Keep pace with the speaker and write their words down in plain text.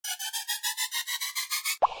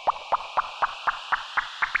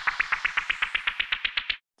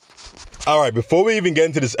All right, before we even get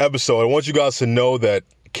into this episode, I want you guys to know that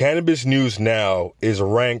Cannabis News Now is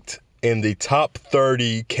ranked in the top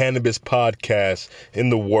 30 cannabis podcasts in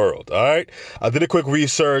the world. All right. I did a quick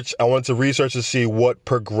research. I wanted to research to see what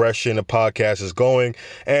progression a podcast is going,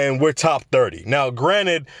 and we're top 30. Now,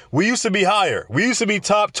 granted, we used to be higher. We used to be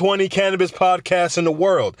top 20 cannabis podcasts in the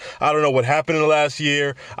world. I don't know what happened in the last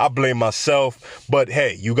year. I blame myself. But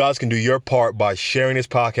hey, you guys can do your part by sharing this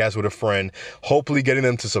podcast with a friend, hopefully getting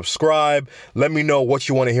them to subscribe. Let me know what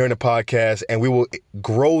you want to hear in the podcast, and we will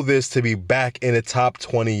grow this to be back in the top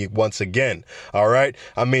 20 once again. All right.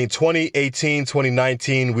 I mean, 2018,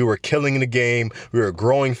 2019, we were killing the game. We were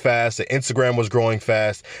growing fast. The Instagram was growing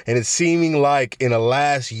fast. And it's seeming like in the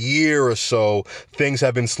last year or so, things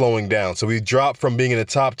have been slowing down. So we dropped from being in the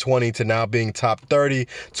top 20 to now being top 30,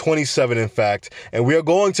 27 in fact. And we are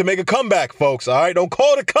going to make a comeback, folks. All right. Don't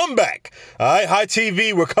call it a comeback. All right. High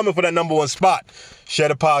TV, we're coming for that number one spot. Share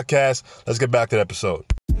the podcast. Let's get back to the episode.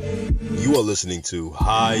 You are listening to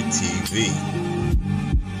High TV,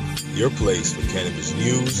 your place for cannabis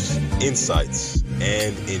news, insights,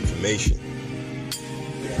 and information.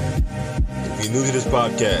 If you're new to this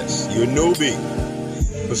podcast, you're a newbie.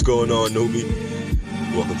 What's going on, newbie?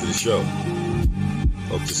 Welcome to the show.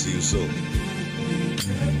 Hope to see you soon.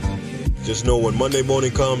 Just know when Monday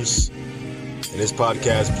morning comes and this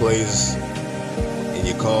podcast plays in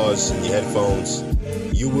your cars and your headphones,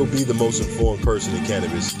 you will be the most informed person in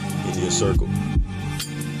cannabis in your circle.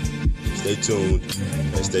 Stay tuned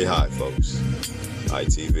and stay high, folks.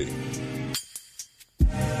 ITV.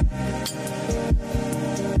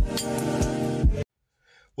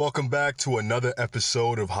 Welcome back to another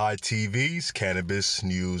episode of High TV's Cannabis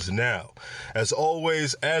News Now. As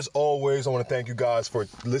always, I want to thank you guys for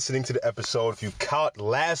listening to the episode. If you caught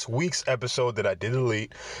last week's episode that I did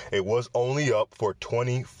delete, it was only up for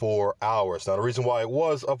 24 hours. Now, the reason why it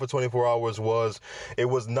was up for 24 hours was it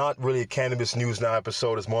was not really a Cannabis News Now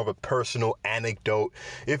episode. It's more of a personal anecdote,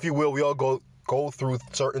 if you will. We all go through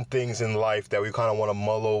certain things in life that we kind of want to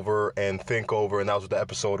mull over and think over, and that was what the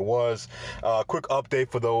episode was. Quick update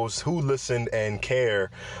for those who listened and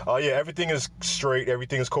care. Yeah, everything is straight.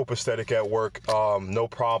 Everything is copacetic at work. No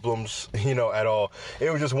problems, at all. It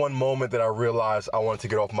was just one moment that I realized I wanted to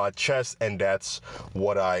get off my chest, and that's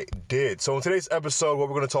what I did. So in today's episode, what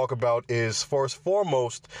we're going to talk about is but we're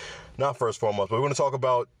going to talk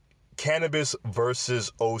about cannabis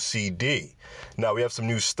versus OCD. Now, we have some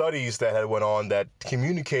new studies that had went on that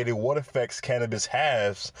communicated what effects cannabis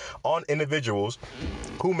has on individuals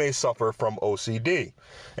who may suffer from OCD,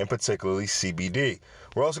 and particularly CBD.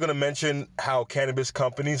 We're also going to mention how cannabis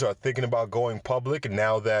companies are thinking about going public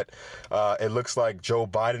now that it looks like Joe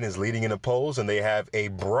Biden is leading in the polls, and they have a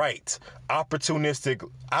bright, opportunistic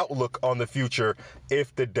outlook on the future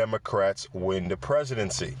if the Democrats win the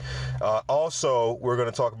presidency. Also, we're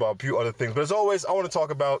going to talk about a few other things. But as always, I just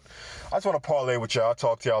want to parlay with y'all,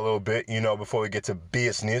 talk to y'all a little bit, before we get to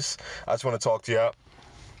business. I just want to talk to y'all.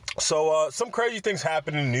 So some crazy things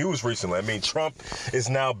happened in the news recently. I mean, Trump is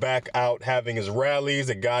now back out having his rallies.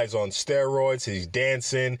 The guy's on steroids. He's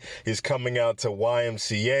dancing. He's coming out to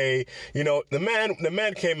YMCA. The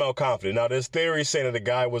man came out confident. Now, there's theories saying that the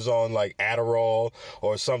guy was on like Adderall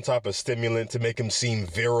or some type of stimulant to make him seem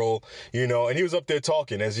virile, and he was up there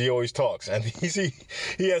talking as he always talks. And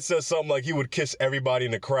he had said something like he would kiss everybody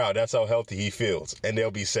in the crowd. That's how healthy he feels, and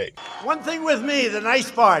they'll be safe. One thing with me, the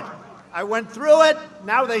nice part, I went through it.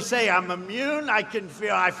 Now they say I'm immune. I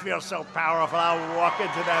feel so powerful. I'll walk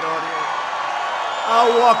into that audience.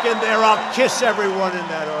 I'll walk in there. I'll kiss everyone in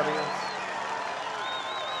that audience.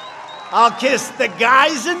 I'll kiss the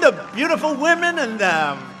guys and the beautiful women and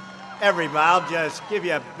everybody. I'll just give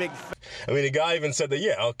you a big... I mean, the guy even said that,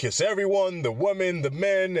 yeah, I'll kiss everyone, the women, the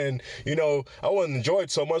men, and, I wouldn't enjoy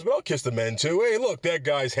it so much, but I'll kiss the men too. Hey, look, that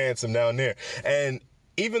guy's handsome down there. And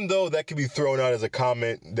even though that could be thrown out as a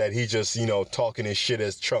comment that he just, talking his shit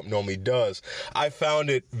as Trump normally does, I found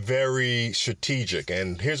it very strategic.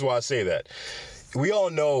 And here's why I say that. We all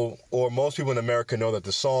know, or most people in America know, that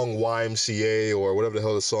the song YMCA, or whatever the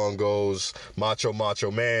hell the song goes, Macho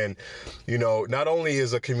Macho Man, not only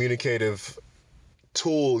is a communicative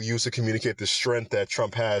tool used to communicate the strength that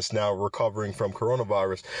Trump has now recovering from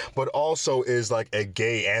coronavirus, but also is like a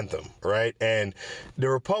gay anthem, right? And the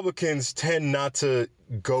Republicans tend not to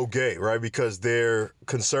go gay, right? Because they're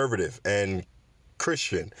conservative and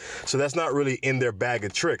Christian. So that's not really in their bag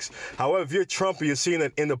of tricks. However, if you're Trump and you're seeing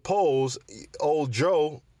that in the polls, old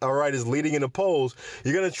Joe, all right, is leading in the polls,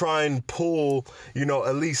 you're going to try and pull,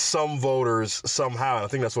 at least some voters somehow. And I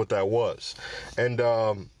think that's what that was. And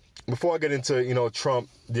before I get into, Trump,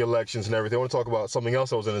 the elections and everything, I want to talk about something else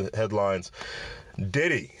that was in the headlines.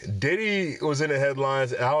 Diddy was in the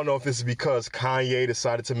headlines. I don't know if this is because Kanye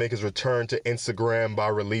decided to make his return to Instagram by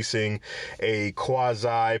releasing a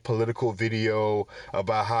quasi-political video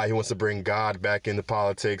about how he wants to bring God back into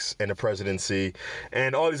politics and the presidency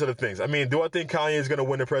and all these other things. I mean, do I think Kanye is going to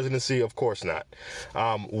win the presidency? Of course not.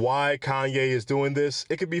 Why Kanye is doing this?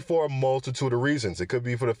 It could be for a multitude of reasons. It could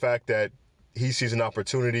be for the fact that he sees an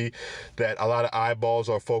opportunity that a lot of eyeballs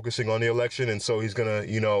are focusing on the election, and so he's gonna,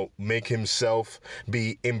 make himself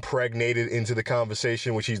be impregnated into the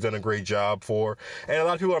conversation, which he's done a great job for. And a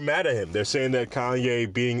lot of people are mad at him. They're saying that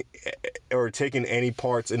Kanye being or taking any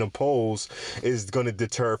parts in a polls is going to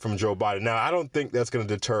deter from Joe Biden. Now, I don't think that's going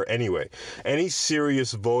to deter anyway. Any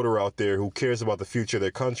serious voter out there who cares about the future of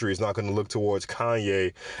their country is not going to look towards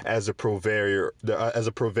Kanye as a purveyor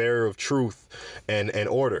of truth and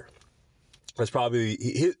order. That's probably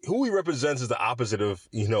who he represents is the opposite of,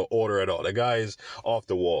 order at all. The guy is off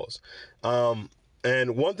the walls.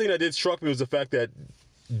 And one thing that did struck me was the fact that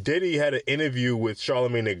Diddy had an interview with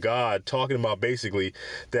Charlamagne the God talking about basically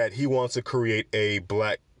that he wants to create a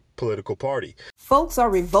black political party. Folks are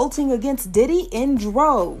revolting against Diddy in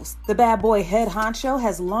droves. The bad boy head honcho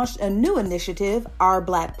has launched a new initiative, Our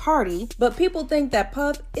Black Party, but people think that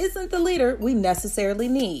Puff isn't the leader we necessarily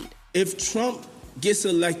need. If Trump gets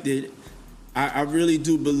elected, I really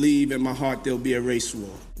do believe in my heart there'll be a race war.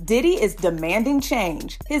 Diddy is demanding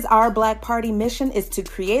change. His Our Black Party mission is to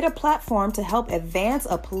create a platform to help advance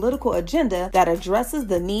a political agenda that addresses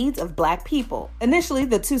the needs of black people. Initially,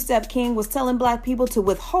 the two-step king was telling black people to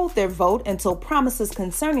withhold their vote until promises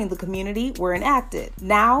concerning the community were enacted.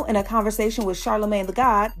 Now, in a conversation with Charlamagne the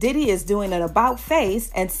God, Diddy is doing an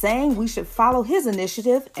about-face and saying we should follow his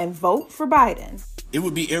initiative and vote for Biden. It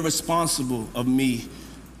would be irresponsible of me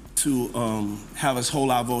to have us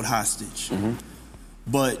hold our vote hostage. Mm-hmm.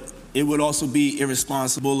 But it would also be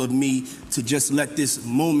irresponsible of me to just let this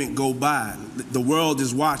moment go by. The world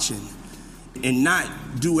is watching, and not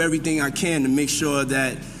do everything I can to make sure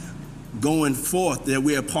that going forth that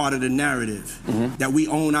we're a part of the narrative, that we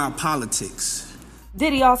own our politics.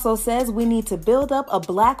 Diddy also says we need to build up a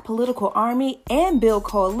black political army and build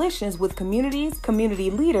coalitions with communities, community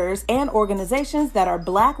leaders, and organizations that are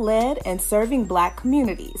black-led and serving black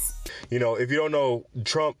communities. If you don't know,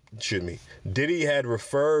 Diddy had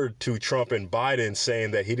referred to Trump and Biden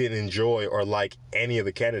saying that he didn't enjoy or like any of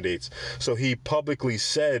the candidates. So he publicly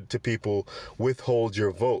said to people, withhold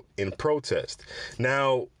your vote in protest.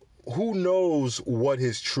 Now, who knows what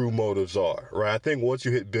his true motives are, right? I think once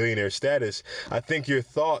you hit billionaire status, I think your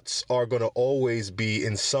thoughts are going to always be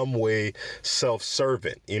in some way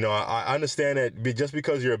self-serving. I understand that just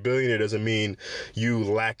because you're a billionaire doesn't mean you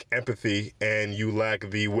lack empathy and you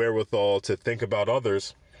lack the wherewithal to think about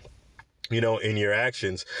others, in your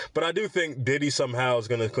actions. But I do think Diddy somehow is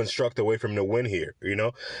going to construct a way for him to win here,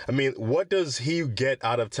 I mean, what does he get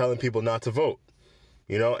out of telling people not to vote?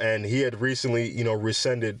 And he had recently,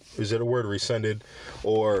 rescinded, is it a word, rescinded?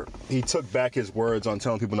 Or he took back his words on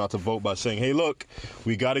telling people not to vote by saying, hey, look,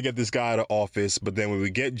 we got to get this guy out of office, but then when we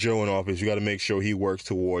get Joe in office, we got to make sure he works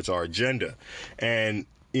towards our agenda. And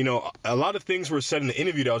a lot of things were said in the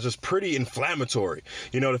interview that was just pretty inflammatory.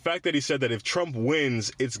 The fact that he said that if Trump wins,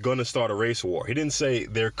 it's going to start a race war. He didn't say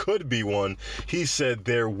there could be one. He said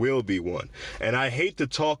there will be one. And I hate to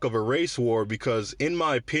talk of a race war because, in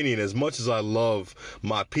my opinion, as much as I love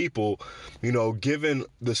my people, given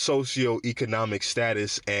the socioeconomic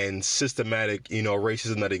status and systematic,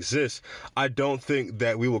 racism that exists, I don't think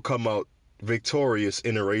that we will come out victorious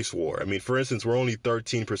in a race war. I mean, for instance, we're only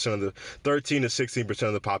 13% of the 13 to 16%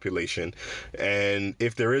 of the population. And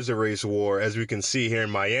if there is a race war, as we can see here in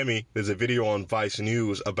Miami, there's a video on Vice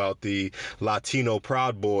News about the Latino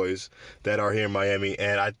Proud Boys that are here in Miami.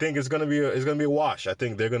 And I think it's going to be a wash. I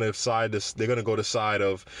think they're going to go the side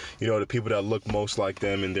of, the people that look most like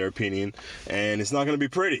them in their opinion. And it's not going to be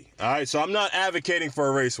pretty. All right. So I'm not advocating for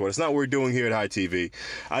a race war. It's not what we're doing here at High TV.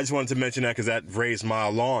 I just wanted to mention that because that raised my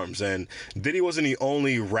alarms. And Diddy wasn't the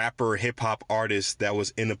only rapper, hip-hop artist that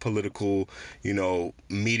was in a political,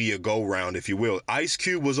 media go-round, if you will. Ice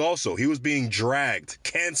Cube was also. He was being dragged,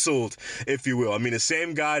 canceled, if you will. I mean, the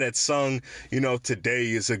same guy that sung,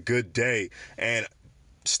 Today is a Good Day and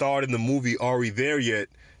starred in the movie Are We There Yet?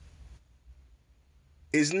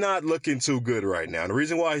 is not looking too good right now. And the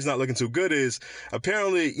reason why he's not looking too good is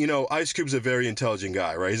apparently, Ice Cube's a very intelligent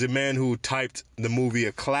guy, right? He's a man who typed the movie,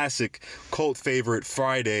 a classic cult favorite,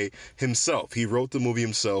 Friday, himself. He wrote the movie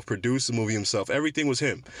himself, produced the movie himself. Everything was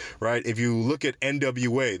him, right? If you look at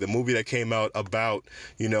NWA, the movie that came out about,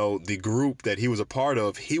 the group that he was a part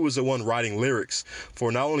of, he was the one writing lyrics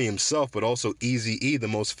for not only himself, but also Eazy-E, the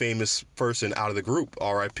most famous person out of the group,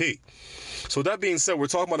 R.I.P. So with that being said, we're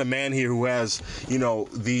talking about a man here who has,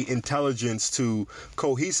 the intelligence to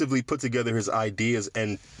cohesively put together his ideas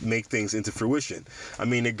and make things into fruition. I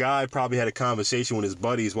mean, the guy probably had a conversation with his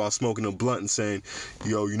buddies while smoking a blunt and saying,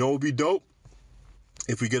 yo, what would be dope?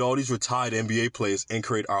 If we get all these retired NBA players and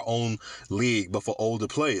create our own league, but for older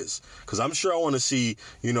players. Because I'm sure I want to see,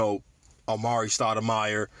 Amari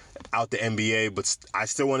Stoudemire out the NBA, but I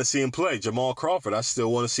still want to see him play. Jamal Crawford, I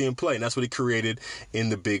still want to see him play. And that's what he created in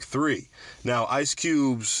the Big Three. Now, Ice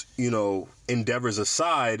Cube's, endeavors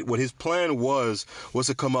aside, what his plan was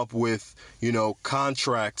to come up with,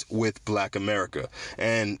 contract with Black America.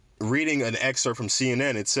 And reading an excerpt from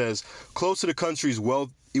CNN, it says, close to the country's wealth,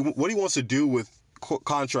 what he wants to do with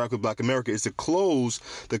contract with Black America is to close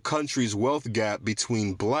the country's wealth gap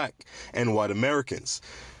between Black and white Americans.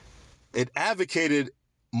 It advocated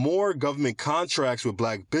more government contracts with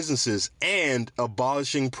Black businesses and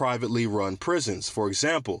abolishing privately run prisons. For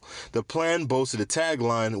example, the plan boasted a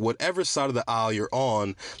tagline, whatever side of the aisle you're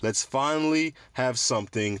on, let's finally have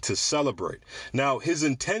something to celebrate. Now, his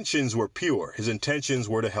intentions were pure. His intentions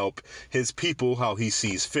were to help his people how he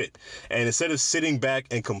sees fit. And instead of sitting back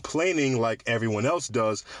and complaining like everyone else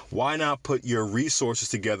does, why not put your resources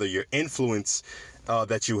together, your influence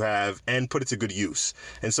that you have, and put it to good use?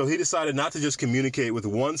 And so he decided not to just communicate with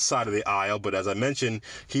one side of the aisle, but as I mentioned,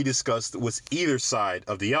 he discussed with either side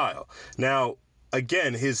of the aisle. Now,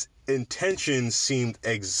 again, his intentions seemed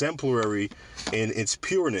exemplary in its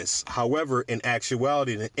pureness. However, in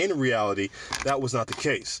actuality and in reality, that was not the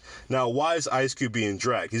case. Now, why is Ice Cube being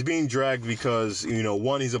dragged? He's being dragged because,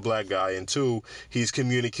 one, he's a Black guy, and two, he's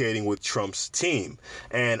communicating with Trump's team.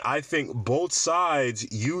 And I think both sides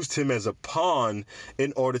used him as a pawn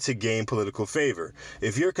in order to gain political favor.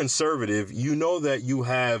 If you're conservative, you know that you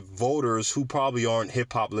have voters who probably aren't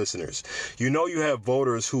hip-hop listeners. You know you have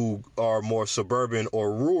voters who are more suburban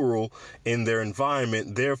or rural in their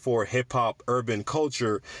environment. Therefore, hip-hop urban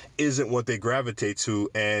culture isn't what they gravitate to,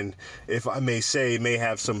 and if I may say, may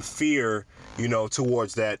have some fear,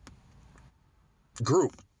 towards that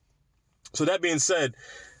group. So that being said,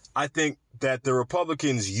 I think that the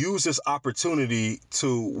Republicans use this opportunity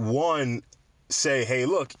to, one, say, hey,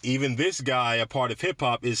 look, even this guy, a part of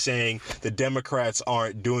hip-hop, is saying the Democrats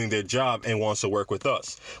aren't doing their job and wants to work with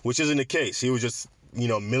us, which isn't the case. He was just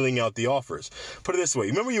milling out the offers. Put it this way.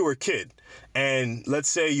 Remember you were a kid and let's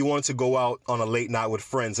say you wanted to go out on a late night with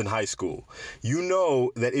friends in high school. You know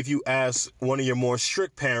that if you ask one of your more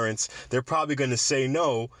strict parents, they're probably going to say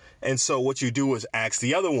no. And so what you do is ask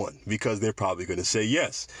the other one because they're probably going to say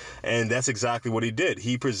yes. And that's exactly what he did.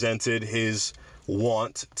 He presented his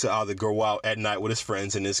want to either go out at night with his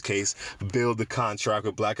friends, in this case, build the contract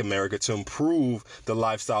with Black America to improve the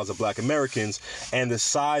lifestyles of Black Americans, and the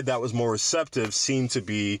side that was more receptive seemed to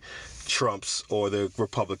be Trump's or the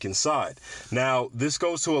Republican side. Now, this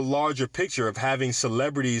goes to a larger picture of having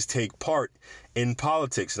celebrities take part in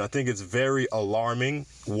politics, and I think it's very alarming,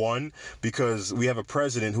 one, because we have a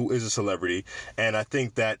president who is a celebrity, and I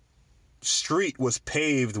think that street was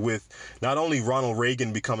paved with not only Ronald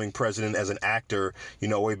Reagan becoming president as an actor,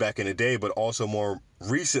 way back in the day, but also more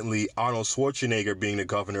recently Arnold Schwarzenegger being the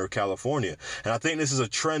governor of California. And I think this is a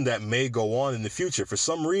trend that may go on in the future. For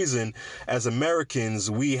some reason, as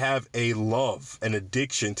Americans, we have a love, an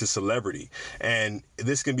addiction to celebrity. And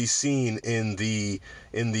this can be seen in the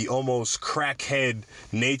almost crackhead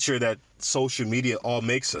nature that social media all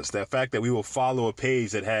makes us. That fact that we will follow a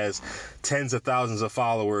page that has tens of thousands of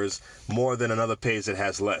followers more than another page that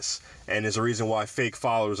has less. And there's a reason why fake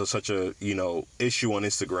followers are such a, issue on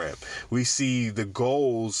Instagram. We see the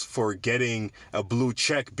goals for getting a blue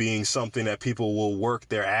check being something that people will work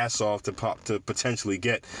their ass off to potentially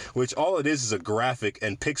get, which all it is a graphic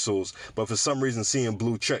and pixels. But for some reason, seeing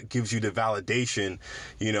blue check gives you the validation,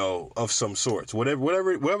 of some sorts.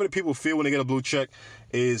 Whatever the people feel when they get a blue check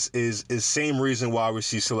is same reason why we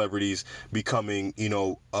see celebrities becoming,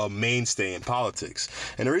 a mainstay in politics.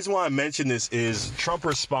 And the reason why I mention this is Trump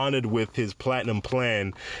responded with his platinum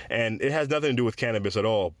plan, and it has nothing to do with cannabis at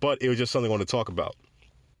all, but it was just something I want to talk about.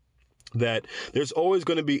 That there's always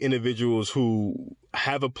going to be individuals who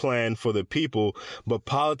have a plan for the people, but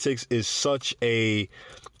politics is such a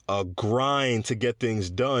a grind to get things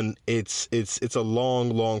done, it's a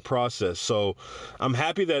long process. So I'm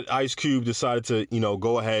happy that Ice Cube decided to,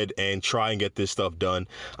 go ahead and try and get this stuff done.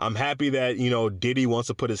 I'm happy that, Diddy wants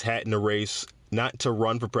to put his hat in the race, not to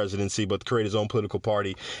run for presidency, but to create his own political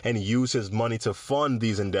party and use his money to fund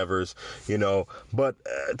these endeavors, But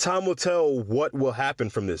time will tell what will happen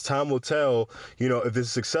from this. Time will tell, if this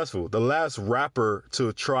is successful. The last rapper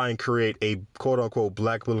to try and create a quote-unquote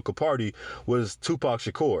black political party was Tupac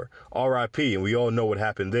Shakur, R.I.P., and we all know what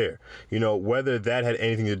happened there. Whether that had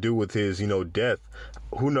anything to do with his, death,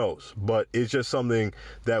 who knows? But it's just something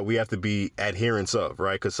that we have to be adherents of,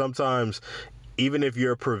 right? Because sometimes, even if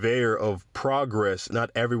you're a purveyor of progress, not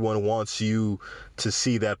everyone wants you to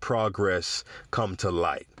see that progress come to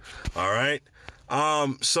light. All right.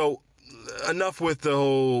 So enough with the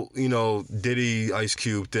whole, Diddy Ice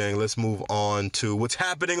Cube thing. Let's move on to what's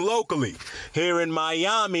happening locally here in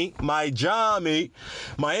Miami. Miami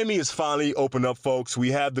is finally open up, folks.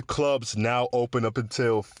 We have the clubs now open up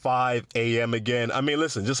until 5 a.m. again. I mean,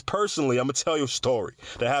 listen, just personally, I'm going to tell you a story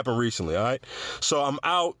that happened recently, all right? So I'm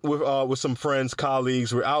out with some friends,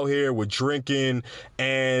 colleagues. We're out here, we're drinking,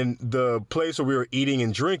 and the place where we were eating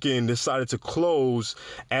and drinking decided to close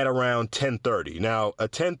at around 10:30. Now, a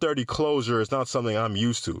 10:30 closure is not something I'm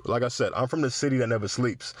used to. Like I said, I'm from the city that never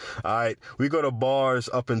sleeps. All right, we go to bars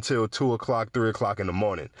up until 2 o'clock, 3 o'clock in the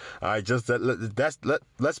morning. All right,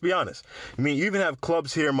 let's be honest. I mean, you even have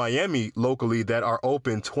clubs here in Miami locally that are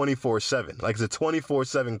open 24/7. Like, it's a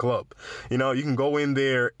 24/7 club. You can go in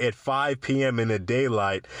there at 5 p.m. in the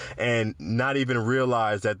daylight and not even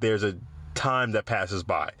realize that there's a time that passes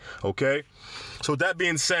by. Okay. So with that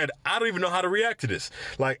being said, I don't even know how to react to this.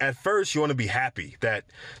 Like, at first, you want to be happy that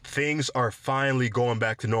things are finally going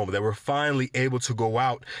back to normal, that we're finally able to go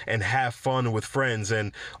out and have fun with friends.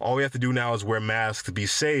 And all we have to do now is wear masks to be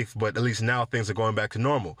safe. But at least now things are going back to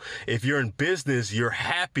normal. If you're in business, you're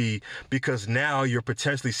happy because now you're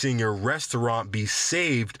potentially seeing your restaurant be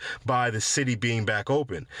saved by the city being back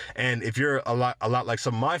open. And if you're a lot like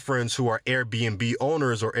some of my friends who are Airbnb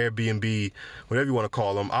owners or Airbnb, whatever you want to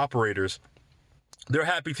call them, operators, they're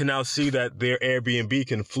happy to now see that their Airbnb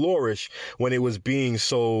can flourish when it was being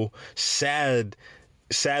so sadly,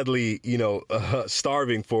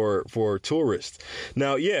 starving for tourists.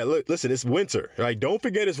 Now, yeah, look, listen, it's winter, right? Don't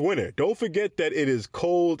forget it's winter. Don't forget that it is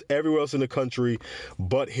cold everywhere else in the country,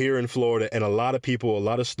 but here in Florida, and a lot of people, a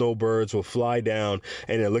lot of snowbirds will fly down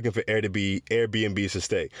and they're looking for Airbnbs to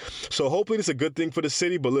stay. So hopefully it's a good thing for the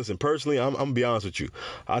city. But listen, personally, I'm gonna be honest with you.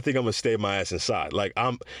 I think I'm gonna stay my ass inside. Like,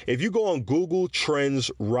 if you go on Google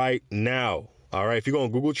Trends right now, all right, if you go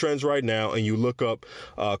on Google Trends right now and you look up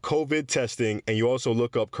COVID testing and you also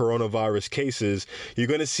look up coronavirus cases, you're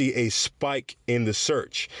going to see a spike in the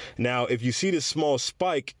search. Now, if you see this small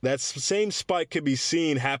spike, that same spike could be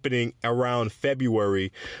seen happening around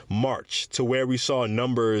February, March, to where we saw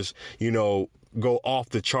numbers, go off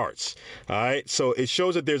the charts. All right. So it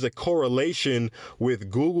shows that there's a correlation with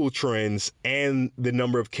Google Trends and the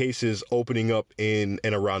number of cases opening up in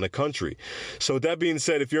and around the country. So with that being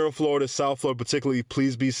said, if you're in Florida, South Florida particularly,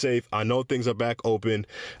 please be safe. I know things are back open.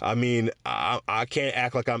 I mean, I can't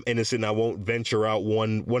act like I'm innocent. I won't venture out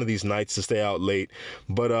one of these nights to stay out late.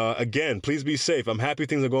 But again, please be safe. I'm happy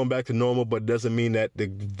things are going back to normal, but it doesn't mean that the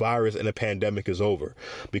virus and the pandemic is over,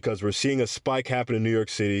 because we're seeing a spike happen in New York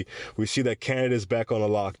City. We see that Canada's back on a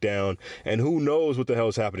lockdown, and who knows what the hell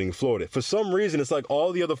is happening in Florida. For some reason, it's like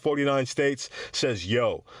all the other 49 states says,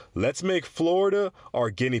 yo, let's make Florida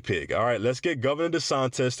our guinea pig. All right, let's get Governor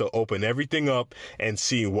DeSantis to open everything up and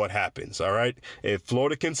see what happens. All right, if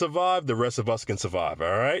Florida can survive, the rest of us can survive.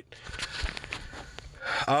 All right.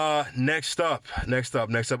 Next up.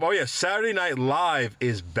 Oh yeah, Saturday Night Live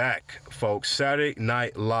is back, folks. Saturday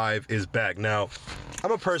Night Live is back. Now,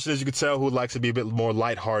 I'm a person, as you can tell, who likes to be a bit more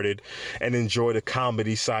lighthearted and enjoy the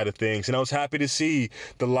comedy side of things. And I was happy to see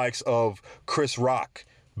the likes of Chris Rock,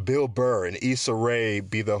 Bill Burr, and Issa Rae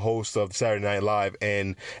be the host of Saturday Night Live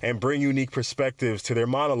and bring unique perspectives to their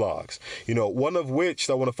monologues. One of which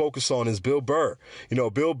I want to focus on is Bill Burr.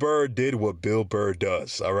 Bill Burr did what Bill Burr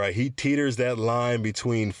does. All right. He teeters that line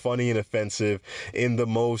between funny and offensive in the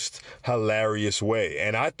most hilarious way.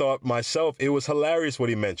 And I thought myself it was hilarious what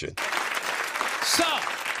he mentioned. So,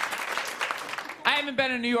 I haven't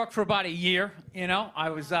been in New York for about a year. I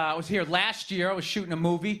was here last year. I was shooting a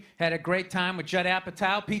movie. Had a great time with Judd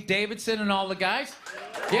Apatow, Pete Davidson, and all the guys.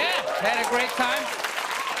 Yeah, had a great time.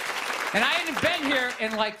 And I hadn't been here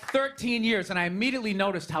in like 13 years, and I immediately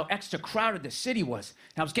noticed how extra crowded the city was.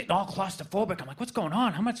 And I was getting all claustrophobic. I'm like, what's going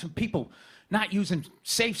on? How much are people not using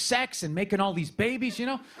safe sex and making all these babies, you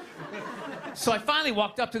know? So I finally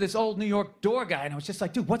walked up to this old New York door guy, and I was just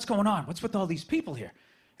like, dude, what's going on? What's with all these people here?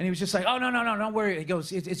 And he was just like, oh, no, don't worry. He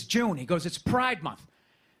goes, it's June. He goes, it's Pride Month.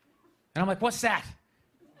 And I'm like, what's that?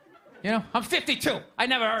 You know, I'm 52. I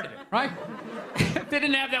never heard of it, right? They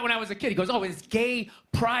didn't have that when I was a kid. He goes, oh, it's Gay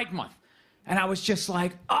Pride Month. And I was just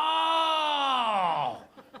like, oh!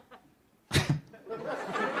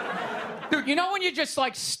 Dude, you know when you're just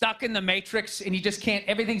like stuck in the Matrix and you just can't,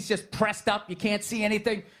 everything's just pressed up, you can't see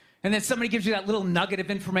anything? And then somebody gives you that little nugget of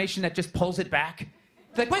information that just pulls it back?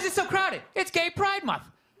 It's like, why is it so crowded? It's Gay Pride Month.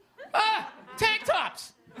 Ah, tank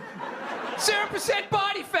tops. 0%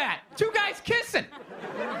 body fat. 2 guys kissing.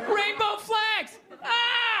 Rainbow flags.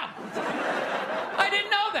 Ah! I didn't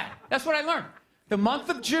know that. That's what I learned. The month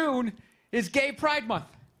of June is Gay Pride Month.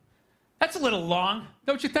 That's a little long,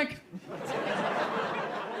 don't you think?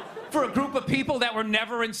 For a group of people that were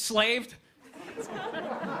never enslaved.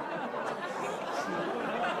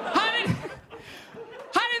 How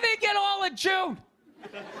did they get all of June?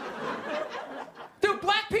 Dude,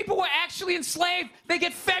 black people were actually enslaved. They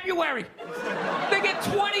get February. They get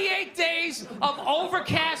 28 days of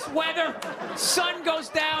overcast weather. Sun goes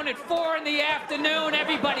down at 4 in the afternoon.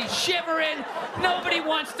 Everybody's shivering. Nobody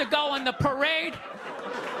wants to go on the parade.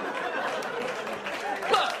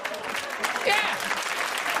 Look, yeah.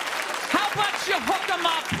 How about you hook them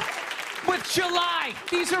up with July?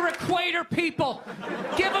 These are equator people.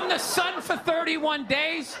 Give them the sun for 31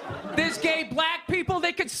 days. There's gay black people.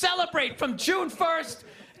 They could celebrate from June 1st,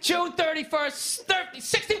 June 31st,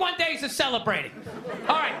 61 days of celebrating.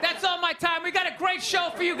 All right, that's all my time. We got a great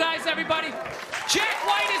show for you guys, everybody. Jack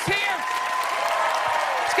White is here.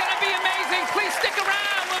 It's going to be amazing. Please stick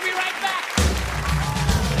around. We'll be right back.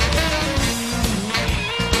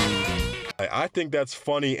 I think that's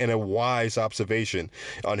funny and a wise observation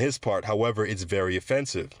on his part. However, it's very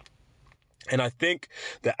offensive. And I think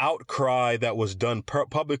the outcry that was done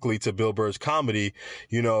publicly to Bill Burr's comedy,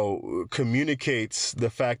 you know, communicates the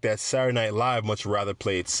fact that Saturday Night Live much rather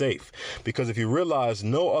play it safe. Because if you realize,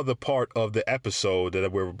 no other part of the episode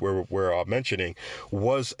that we're mentioning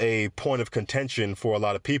was a point of contention for a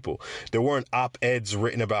lot of people. There weren't op-eds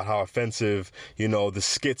written about how offensive, you know, the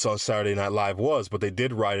skits on Saturday Night Live was, but they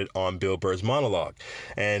did write it on Bill Burr's monologue.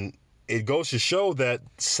 And it goes to show that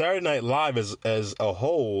Saturday Night Live as a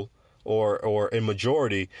whole, or in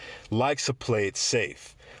majority, likes to play it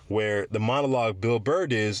safe, where the monologue Bill Burr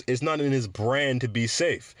is not in his brand to be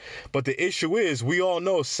safe. But the issue is, we all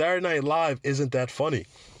know Saturday Night Live isn't that funny.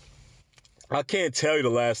 I can't tell you the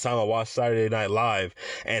last time I watched Saturday Night Live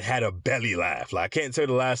and had a belly laugh. Like, I can't tell you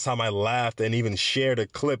the last time I laughed and even shared a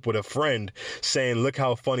clip with a friend saying, look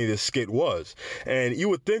how funny this skit was. And you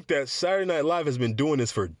would think that Saturday Night Live has been doing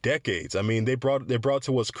this for decades. I mean, they brought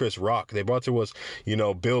to us Chris Rock. They brought to us, you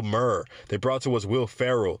know, Bill Murr. They brought to us Will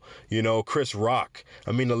Ferrell, you know, Chris Rock.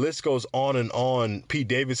 I mean, the list goes on and on. Pete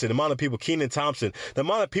Davidson, the amount of people, Kenan Thompson, the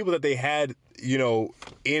amount of people that they had, you know,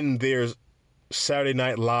 in their Saturday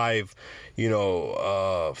Night Live, you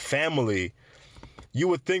know, family. You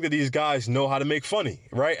would think that these guys know how to make funny,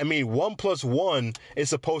 right? I mean, 1 + 1 is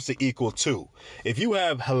supposed to equal 2. If you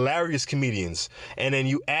have hilarious comedians and then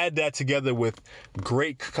you add that together with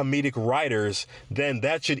great comedic writers, then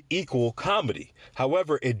that should equal comedy.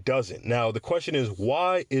 However, it doesn't. Now, the question is,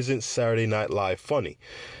 why isn't Saturday Night Live funny?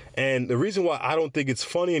 And the reason why I don't think it's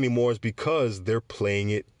funny anymore is because they're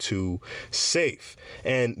playing it too safe.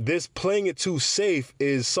 And this playing it too safe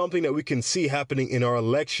is something that we can see happening in our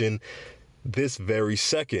election this very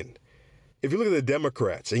second. If you look at the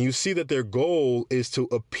Democrats and you see that their goal is to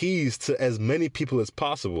appease to as many people as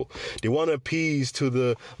possible. They want to appease to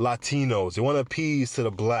the Latinos. They want to appease to the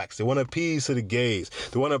blacks. They want to appease to the gays.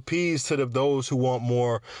 They want to appease to those who want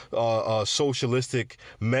more socialistic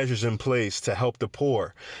measures in place to help the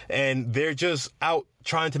poor. And they're just out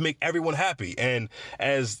trying to make everyone happy. And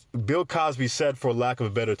as Bill Cosby said, for lack of a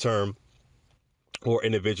better term, or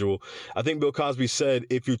individual, I think Bill Cosby said,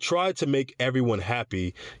 if you try to make everyone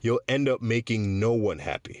happy, you'll end up making no one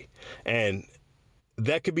happy. And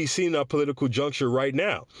that could be seen in our political juncture right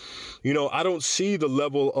now. You know, I don't see the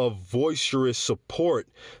level of boisterous support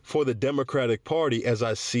for the Democratic Party as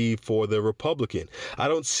I see for the Republican. I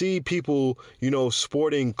don't see people, you know,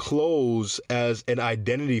 sporting clothes as an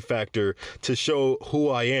identity factor to show who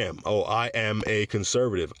I am. Oh, I am a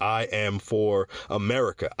conservative. I am for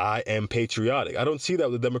America. I am patriotic. I don't see that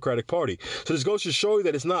with the Democratic Party. So this goes to show you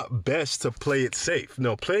that it's not best to play it safe.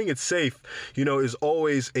 No, playing it safe, you know, is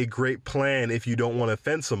always a great plan if you don't want to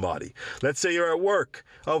offend somebody. Let's say you're at work.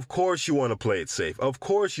 Of course you want to play it safe. Of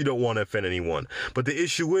course you don't want to offend anyone. But the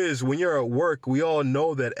issue is, when you're at work, we all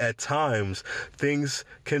know that at times things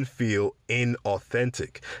can feel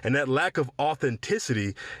inauthentic. And that lack of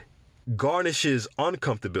authenticity garnishes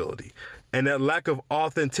uncomfortability. And that lack of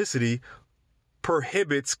authenticity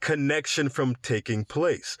prohibits connection from taking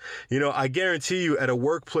place. You know, I guarantee you, at a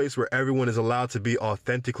workplace where everyone is allowed to be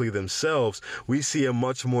authentically themselves, we see a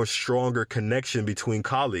much more stronger connection between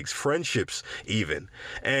colleagues, friendships even.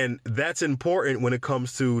 And that's important when it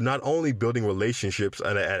comes to not only building relationships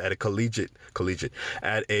at a collegiate,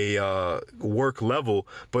 at a work level,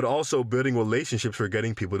 but also building relationships for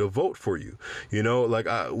getting people to vote for you. You know, like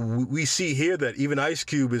we see here that even Ice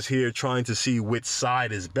Cube is here trying to see which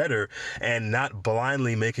side is better, and not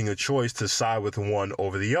blindly making a choice to side with one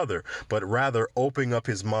over the other, but rather opening up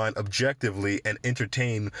his mind objectively and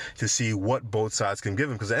entertain to see what both sides can give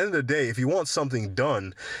him. Because at the end of the day, if you want something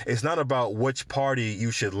done, it's not about which party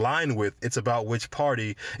you should line with, it's about which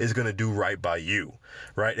party is going to do right by you,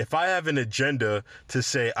 right? If I have an agenda to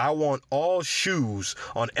say I want all shoes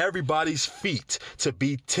on everybody's feet to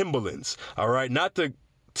be Timberlands, all right, not the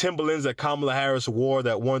Timberlands that Kamala Harris wore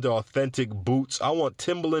that weren't the authentic boots. I want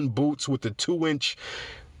Timberland boots with the 2-inch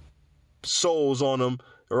soles on them,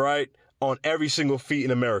 right, on every single feet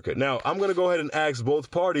in America. Now, I'm going to go ahead and ask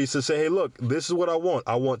both parties to say, hey, look, this is what I want.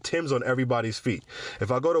 I want Timbs on everybody's feet.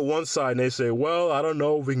 If I go to one side and they say, well, I don't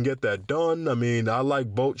know if we can get that done. I mean, I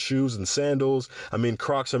like boat shoes and sandals. I mean,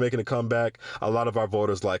 Crocs are making a comeback. A lot of our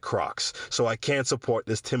voters like Crocs. So I can't support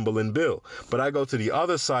this Timberland bill. But I go to the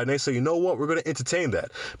other side and they say, you know what? We're going to entertain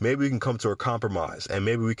that. Maybe we can come to a compromise, and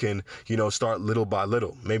maybe we can, you know, start little by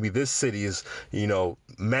little. Maybe this city is, you know,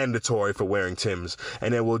 mandatory for wearing Timbs,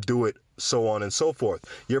 and then we'll do it, so on and so forth.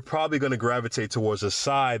 You're probably going to gravitate towards a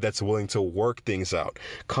side that's willing to work things out,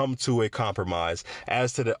 come to a compromise,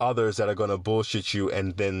 as to the others that are going to bullshit you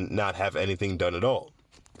and then not have anything done at all.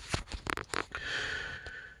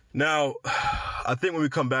 Now, I think when we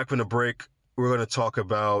come back from the break, we're going to talk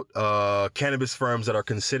about cannabis firms that are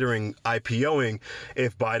considering IPOing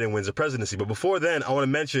if Biden wins the presidency. But before then, I want to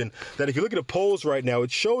mention that if you look at the polls right now,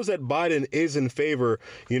 it shows that Biden is in favor,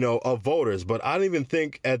 you know, of voters. But I don't even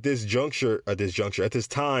think at this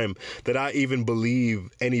time, that I even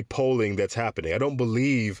believe any polling that's happening. I don't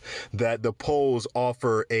believe that the polls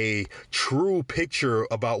offer a true picture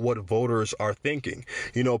about what voters are thinking.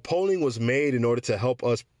 You know, polling was made in order to help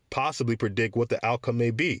us possibly predict what the outcome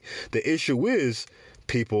may be. The issue is,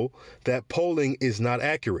 people, that polling is not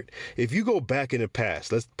accurate. If you go back in the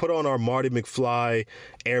past, let's put on our Marty McFly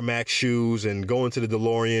Air Max shoes and go into the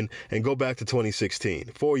DeLorean and go back to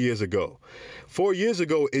 2016, 4 years ago. 4 years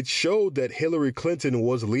ago, it showed that Hillary Clinton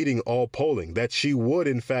was leading all polling, that she would,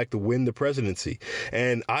 in fact, win the presidency.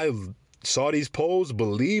 And I saw these polls,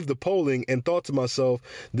 believed the polling, and thought to myself,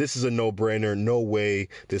 this is a no-brainer. No way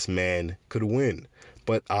this man could win.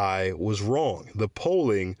 But I was wrong. The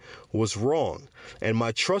polling was wrong. And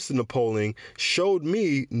my trust in the polling showed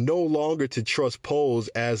me no longer to trust polls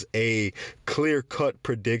as a clear-cut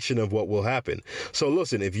prediction of what will happen. So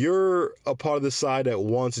listen, if you're a part of the side that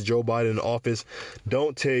wants Joe Biden in office,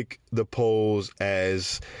 don't take the polls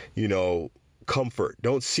as, you know, comfort.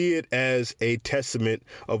 Don't see it as a testament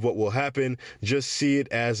of what will happen. Just see it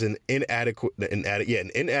as an inaccurate,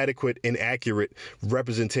 inaccurate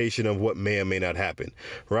representation of what may or may not happen,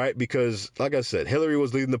 right? Because, like I said, Hillary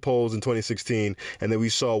was leading the polls in 2016, and then we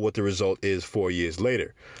saw what the result is 4 years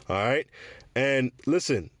later, all right? And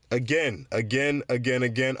listen, Again, I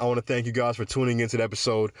want to thank you guys for tuning into the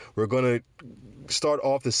episode. We're going to start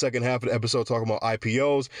off the second half of the episode talking about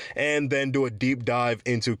IPOs and then do a deep dive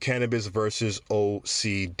into cannabis versus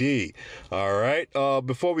OCD. All right.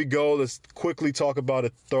 Before we go, let's quickly talk about a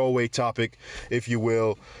throwaway topic, if you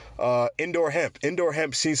will. Indoor hemp. Indoor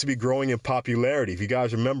hemp seems to be growing in popularity. If you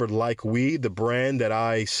guys remember, Like Weed, the brand that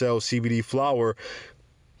I sell CBD flower,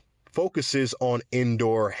 focuses on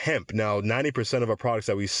indoor hemp. Now, 90% of our products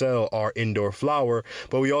that we sell are indoor flower,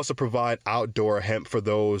 but we also provide outdoor hemp for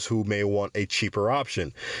those who may want a cheaper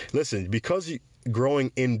option. Listen, because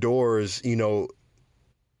growing indoors, you know,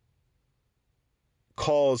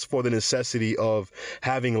 calls for the necessity of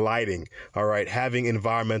having lighting, all right, having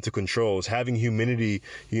environmental controls, having humidity,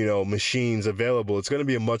 you know, machines available. It's going to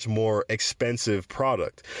be a much more expensive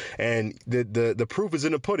product. And the proof is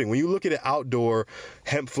in the pudding. When you look at an outdoor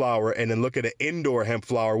hemp flower and then look at an indoor hemp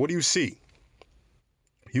flower, what do you see?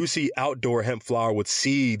 You see outdoor hemp flower with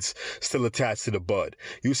seeds still attached to the bud.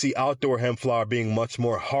 You see outdoor hemp flower being much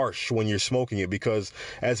more harsh when you're smoking it because,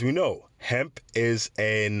 as we know, hemp is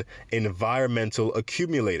an environmental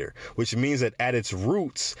accumulator, which means that at its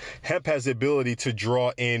roots, hemp has the ability to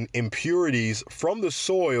draw in impurities from the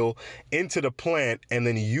soil into the plant and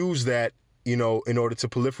then use that, in order to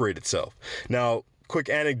proliferate itself. Now, quick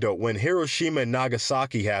anecdote, when Hiroshima and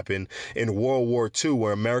Nagasaki happened in World War II,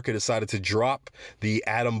 where America decided to drop the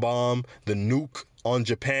atom bomb, the nuke on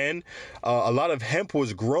Japan, a lot of hemp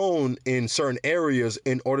was grown in certain areas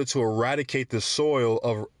in order to eradicate the soil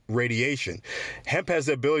of radiation. Hemp has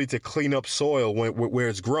the ability to clean up soil where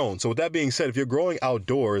it's grown. So with that being said, if you're growing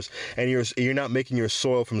outdoors and you're not making your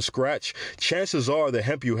soil from scratch, chances are the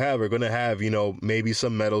hemp you have are going to have, maybe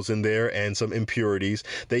some metals in there and some impurities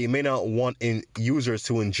that you may not want users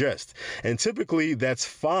to ingest. And typically that's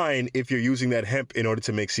fine if you're using that hemp in order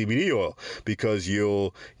to make CBD oil, because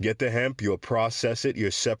you'll get the hemp, you'll process it,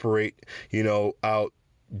 you'll separate, out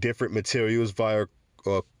different materials via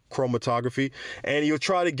chromatography, and you'll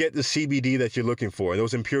try to get the CBD that you're looking for, and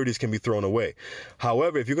those impurities can be thrown away.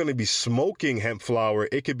 However, if you're going to be smoking hemp flower,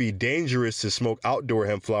 it could be dangerous to smoke outdoor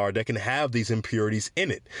hemp flower that can have these impurities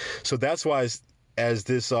in it. So that's why, as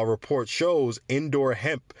this report shows, indoor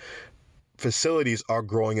hemp facilities are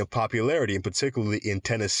growing in popularity, and particularly in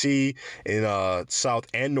Tennessee, in South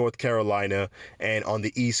and North Carolina, and on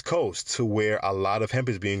the East Coast, to where a lot of hemp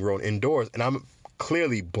is being grown indoors. And I'm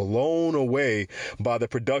clearly blown away by the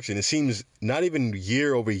production. It seems not even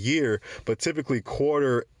year over year, but typically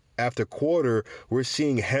quarter after quarter, we're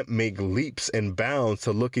seeing hemp make leaps and bounds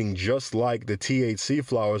to looking just like the THC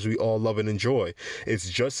flowers we all love and enjoy. It's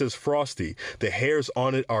just as frosty. The hairs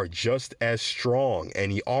on it are just as strong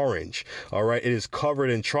and orange. All right. It is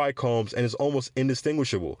covered in trichomes and is almost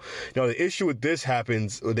indistinguishable. Now, the issue with this,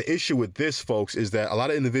 folks, is that a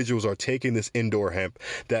lot of individuals are taking this indoor hemp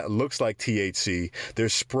that looks like THC. They're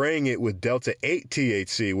spraying it with Delta 8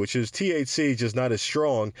 THC, which is THC, just not as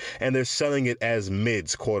strong, and they're selling it as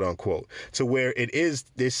mids, quote unquote, to where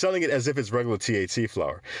they're selling it as if it's regular THC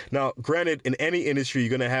flower. Now, granted, in any industry, you're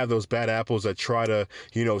going to have those bad apples that try to,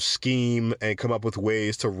 scheme and come up with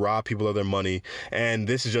ways to rob people of their money. And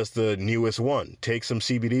this is just the newest one. Take some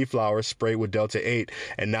CBD flower, spray it with Delta 8,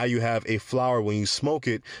 and now you have a flower. When you smoke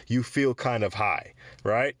it, you feel kind of high,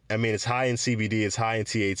 right? I mean, it's high in CBD, it's high in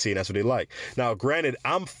THC, and that's what they like. Now, granted,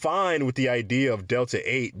 I'm fine with the idea of Delta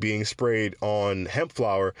 8 being sprayed on hemp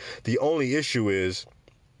flower. The only issue is,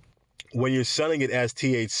 when you're selling it as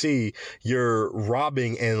THC, you're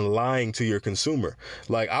robbing and lying to your consumer.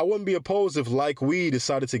 Like, I wouldn't be opposed if, like we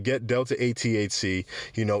decided to get Delta 8 THC,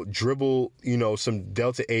 dribble, some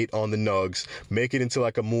Delta 8 on the nugs, make it into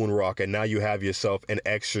like a moon rock, and now you have yourself an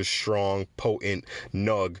extra strong, potent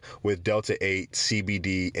nug with Delta 8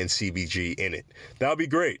 CBD and CBG in it. That would be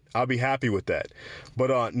great. I'll be happy with that.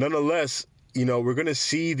 But nonetheless, we're going to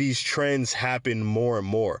see these trends happen more and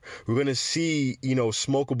more. We're going to see,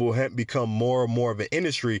 smokable hemp become more and more of an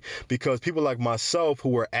industry, because people like myself,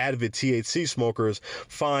 who are avid THC smokers,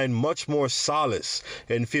 find much more solace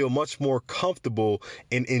and feel much more comfortable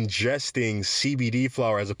in ingesting CBD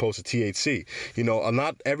flower as opposed to THC.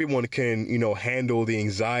 Not everyone can, handle the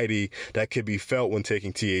anxiety that could be felt when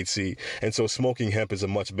taking THC. And so smoking hemp is a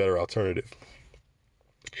much better alternative.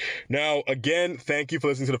 Now, again, thank you for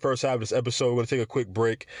listening to the first half of this episode. We're going to take a quick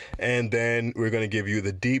break, and then we're going to give you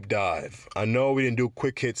the deep dive. I know we didn't do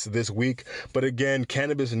quick hits this week, but again,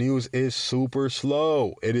 cannabis news is super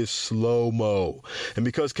slow. It is slow-mo. And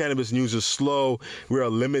because cannabis news is slow, we are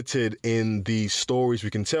limited in the stories we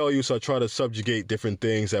can tell you. So I try to subjugate different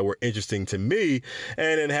things that were interesting to me,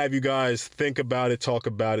 and then have you guys think about it, talk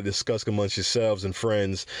about it, discuss amongst yourselves and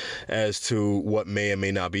friends as to what may or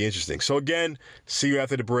may not be interesting. So again, see you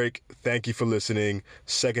after the break. Thank you for listening.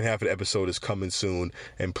 Second half of the episode is coming soon,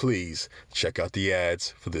 and please check out the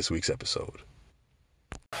ads for this week's episode.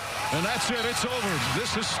 And that's it. It's over.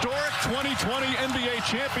 This historic 2020 NBA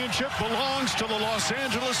championship belongs to the Los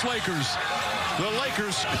Angeles Lakers. The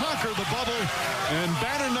Lakers conquer the bubble, and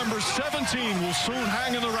banner number 17 will soon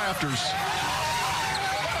hang in the rafters.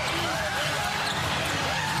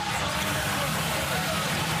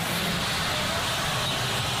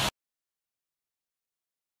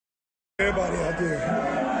 Everybody out there,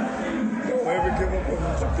 don't ever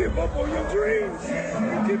give up on your dreams.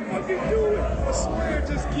 You can fucking do it. I swear,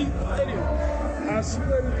 just keep fighting. I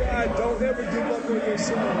swear to God, don't ever give up on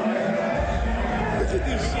yourself. Look at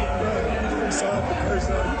this shit, bro. I'm sorry for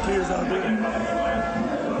cursing all the kids out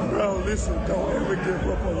there. Bro, listen, don't ever give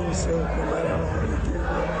up on yourself, no matter how hard it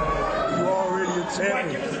gets. You're already a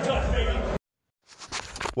champion.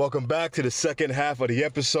 Welcome back to the second half of the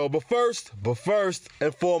episode. But first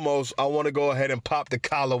and foremost, I want to go ahead and pop the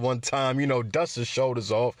collar one time, dust the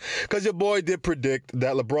shoulders off, because your boy did predict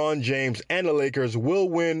that LeBron James and the Lakers will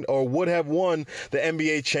win or would have won the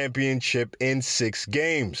NBA championship in 6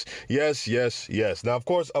 games. Yes. Now, of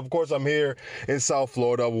course, I'm here in South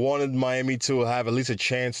Florida. I wanted Miami to have at least a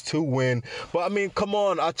chance to win. But, I mean, come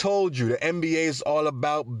on. I told you, the NBA is all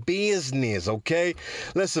about business, okay?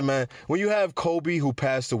 Listen, man, when you have Kobe, who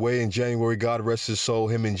passed away in January, God rest his soul,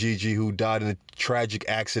 him and Gigi, who died in a tragic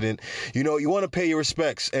accident, you want to pay your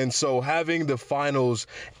respects. And so having the finals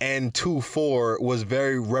and 2-4 was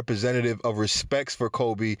very representative of respects for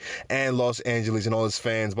Kobe and Los Angeles and all his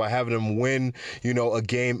fans by having him win, a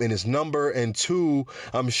game in his number. And 2,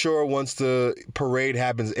 I'm sure once the parade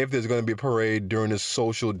happens, if there's going to be a parade during this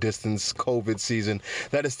social distance COVID season,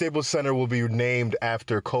 that the Staples Center will be named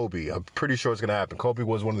after Kobe. I'm pretty sure it's going to happen. Kobe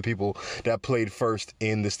was one of the people that played first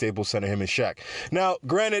in the Staples Center, him and Shaq. Now,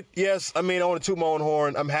 granted, yes, I want to toot my own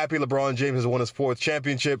horn. I'm happy LeBron James has won his 4th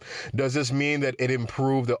championship. Does this mean that it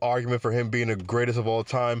improved the argument for him being the greatest of all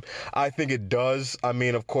time? I think it does.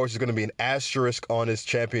 Of course, there's going to be an asterisk on his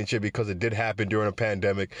championship because it did happen during a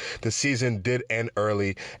pandemic. The season did end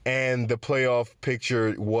early, and the playoff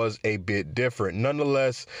picture was a bit different.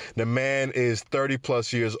 Nonetheless, the man is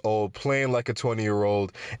 30-plus years old, playing like a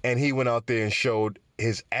 20-year-old, and he went out there and showed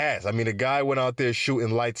his ass. The guy went out there shooting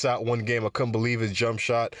lights out one game. I couldn't believe his jump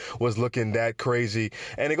shot was looking that crazy.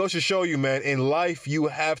 And it goes to show you, man, in life, you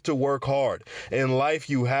have to work hard. In life,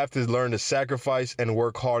 you have to learn to sacrifice and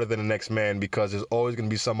work harder than the next man, because there's always going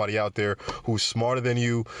to be somebody out there who's smarter than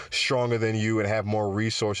you, stronger than you, and have more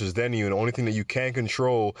resources than you. And the only thing that you can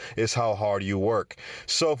control is how hard you work.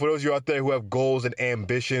 So for those of you out there who have goals and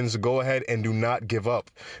ambitions, go ahead and do not give up.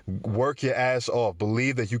 Work your ass off.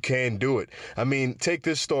 Believe that you can do it. Take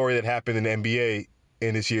this story that happened in the NBA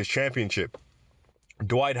in this year's championship.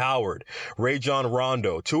 Dwight Howard, Rajon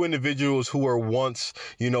Rondo, 2 individuals who were once,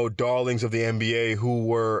 darlings of the NBA, who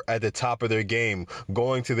were at the top of their game,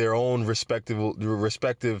 going to their own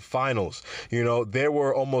respective finals. They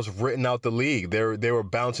were almost written out the league. They were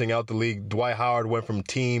bouncing out the league. Dwight Howard went from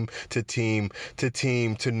team to team to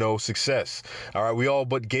team to no success. All right, we all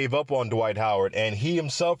but gave up on Dwight Howard, and he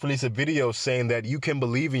himself released a video saying that you can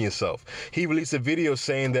believe in yourself. He released a video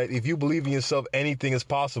saying that if you believe in yourself, anything is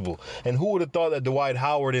possible. And who would have thought that Dwight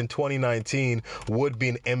Howard in 2019 would be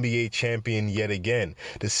an NBA champion yet again?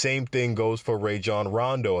 The same thing goes for Rajon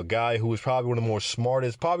Rondo, a guy who is probably one of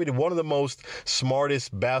the one of the most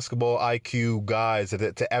smartest basketball IQ guys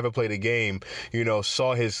to ever play the game.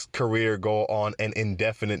 Saw his career go on an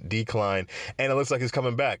indefinite decline, and it looks like he's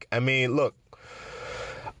coming back. Look,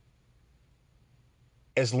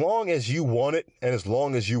 as long as you want it and as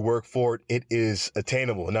long as you work for it, it is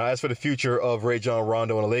attainable. Now, as for the future of Rajon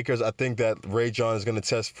Rondo and the Lakers, I think that Rajon is going to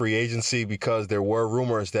test free agency, because there were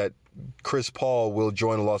rumors that Chris Paul will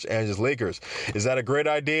join the Los Angeles Lakers. Is that a great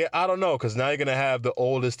idea? I don't know, because now you're going to have the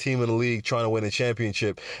oldest team in the league trying to win a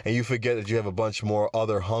championship, and you forget that you have a bunch more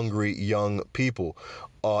other hungry young people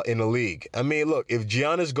in the league. Look, if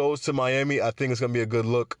Giannis goes to Miami, I think it's going to be a good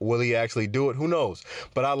look. Will he actually do it? Who knows?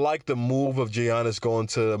 But I like the move of Giannis going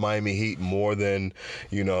to the Miami Heat more than,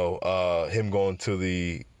 him going to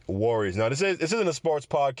the Warriors. Now, this isn't a sports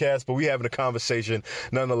podcast, but we having a conversation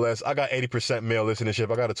nonetheless. I got 80% male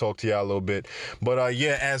listenership. I got to talk to y'all a little bit. But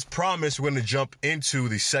as promised, we're going to jump into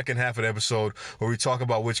the second half of the episode where we talk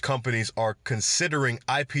about which companies are considering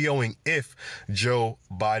IPOing if Joe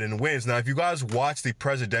Biden wins. Now, if you guys watched the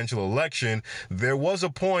presidential election, there was a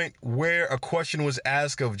point where a question was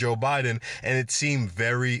asked of Joe Biden, and it seemed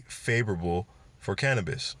very favorable for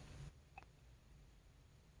cannabis.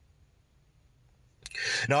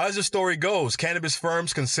 Now, as the story goes, cannabis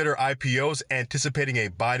firms consider IPOs anticipating a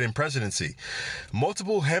Biden presidency.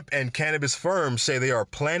 Multiple hemp and cannabis firms say they are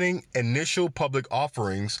planning initial public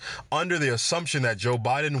offerings under the assumption that Joe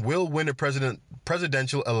Biden will win the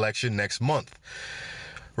presidential election next month.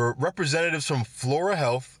 Representatives from Flora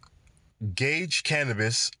Health, Gage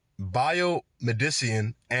Cannabis,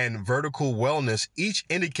 Biomedicine, and Vertical Wellness each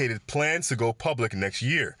indicated plans to go public next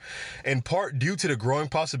year, in part due to the growing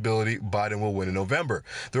possibility Biden will win in November.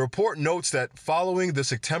 The report notes that following the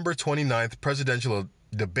September 29th presidential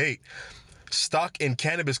debate, stock in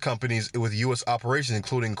cannabis companies with U.S. operations,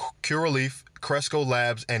 including Curaleaf, Cresco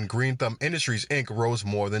Labs, and Green Thumb Industries, Inc., rose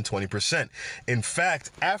more than 20%. In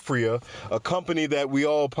fact, Aphria, a company that we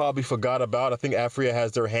all probably forgot about, I think Aphria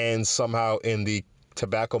has their hands somehow in the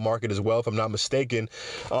tobacco market as well, if I'm not mistaken.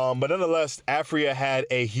 But nonetheless, Aphria had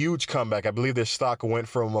a huge comeback. I believe their stock went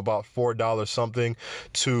from about $4 something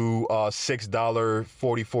to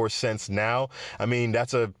 $6.44 now. I mean,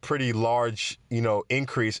 that's a pretty large,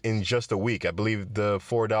 increase in just a week. I believe the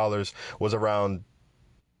 $4 was around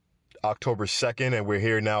October 2nd, and we're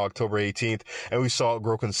here now October 18th, and we saw it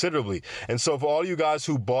grow considerably. And so for all you guys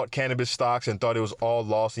who bought cannabis stocks and thought it was all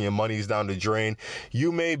lost and your money's down the drain,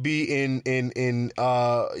 you may be in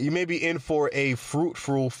for a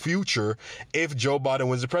fruitful future if Joe Biden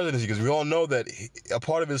wins the presidency, because we all know that a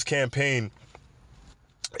part of his campaign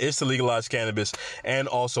is to legalize cannabis and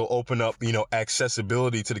also open up,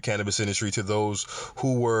 accessibility to the cannabis industry to those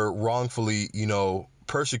who were wrongfully,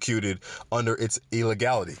 persecuted under its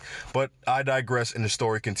illegality. But I digress, and the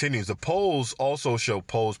story continues. The polls also show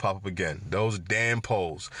polls pop up again. Those damn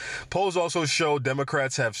polls. Polls also show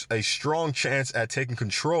Democrats have a strong chance at taking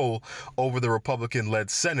control over the Republican-led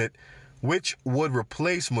Senate, which would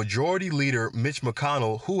replace Majority Leader Mitch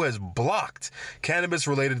McConnell, who has blocked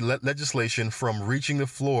cannabis-related legislation from reaching the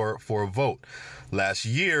floor for a vote. Last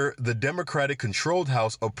year, the Democratic-controlled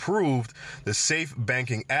House approved the Safe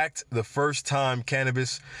Banking Act, the first time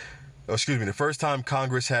Congress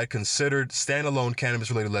had considered standalone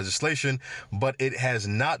cannabis-related legislation, but it has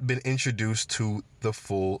not been introduced to the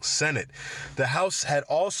full Senate. The House had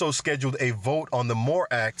also scheduled a vote on the MORE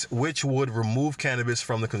Act, which would remove cannabis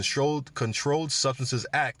from the Controlled Substances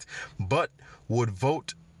Act, but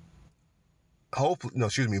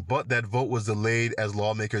that vote was delayed as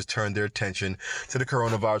lawmakers turned their attention to the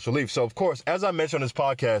coronavirus relief. So, of course, as I mentioned on this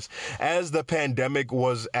podcast, as the pandemic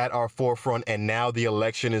was at our forefront and now the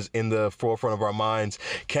election is in the forefront of our minds,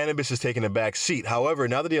 cannabis is taking a back seat. However,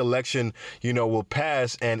 now that the election, will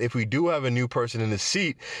pass, and if we do have a new person in the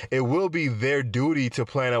seat, it will be their duty to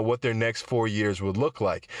plan out what their next 4 years would look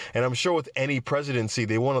like. And I'm sure with any presidency,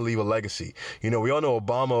 they want to leave a legacy. We all know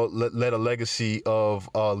Obama led a legacy of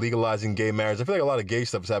legalizing gay marriage. I feel like a lot of gay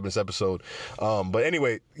stuff has happened in this episode. But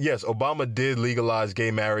anyway, yes, Obama did legalize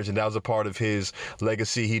gay marriage, and that was a part of his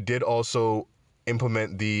legacy. He did also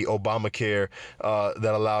implement the Obamacare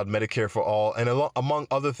that allowed Medicare for all, and among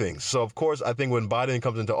other things. So, of course, I think when Biden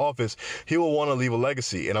comes into office, he will want to leave a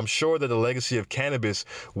legacy. And I'm sure that the legacy of cannabis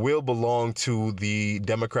will belong to the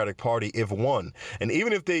Democratic Party if won. And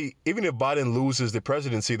even if Biden loses the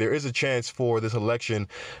presidency, there is a chance for this election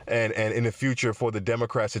and in the future for the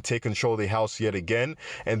Democrats to take control of the House yet again.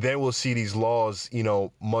 And then we'll see these laws,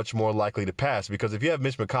 much more likely to pass. Because if you have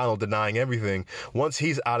Mitch McConnell denying everything, once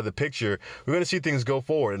he's out of the picture, we're going to see things go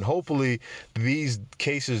forward. And hopefully these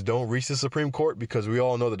cases don't reach the Supreme Court, because we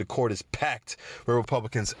all know that the court is packed with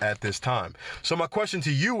Republicans at this time. So my question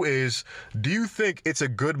to you is, do you think it's a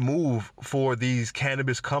good move for these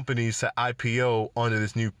cannabis companies to IPO under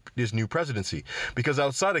this new presidency? Because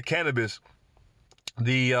outside of cannabis,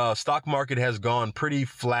 the stock market has gone pretty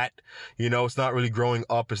flat. It's not really growing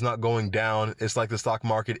up. It's not going down. It's like the stock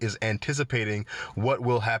market is anticipating what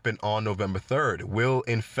will happen on November 3rd. Will,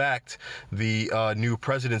 in fact, the new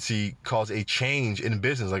presidency cause a change in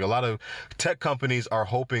business? Like a lot of tech companies are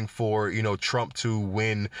hoping for, Trump to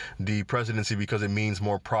win the presidency because it means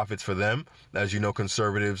more profits for them. As you know,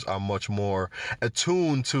 conservatives are much more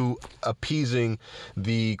attuned to appeasing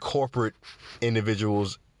the corporate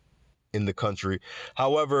individuals in the country.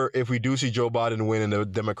 However, if we do see Joe Biden win and the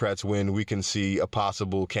Democrats win, we can see a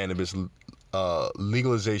possible cannabis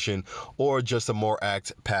legalization or just a MORE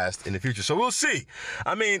Act passed in the future. So we'll see.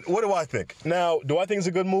 I mean, what do I think? Now, do I think it's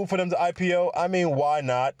a good move for them to IPO? I mean, why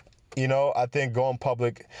not? I think going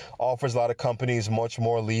public offers a lot of companies much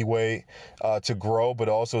more leeway to grow, but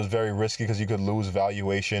also is very risky because you could lose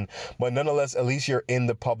valuation. But nonetheless, at least you're in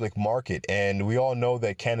the public market. And we all know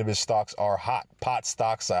that cannabis stocks are hot. Pot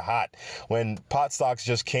stocks are hot. When pot stocks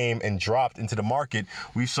just came and dropped into the market,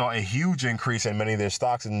 we saw a huge increase in many of their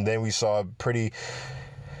stocks. And then we saw a pretty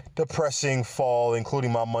depressing fall,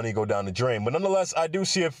 including my money go down the drain. But nonetheless, I do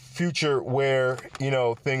see a future where,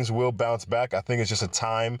 things will bounce back. I think it's just a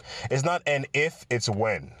time. It's not an if, it's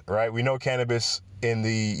when, right? We know cannabis in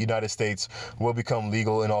the United States will become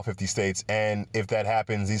legal in all 50 states. And if that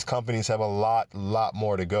happens, these companies have a lot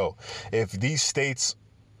more to go. If these states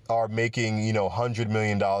are making, $100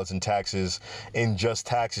 million in taxes, in just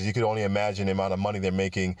taxes, you could only imagine the amount of money they're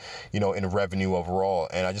making, in revenue overall.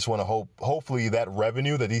 And I just want to hopefully that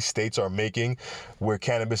revenue that these states are making, where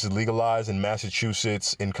cannabis is legalized in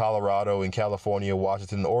Massachusetts, in Colorado, in California,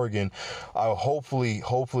 Washington, and Oregon,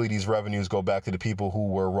 hopefully these revenues go back to the people who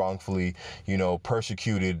were wrongfully,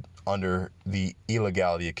 persecuted under the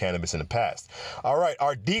illegality of cannabis in the past. All right,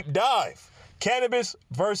 our deep dive Cannabis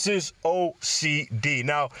versus OCD.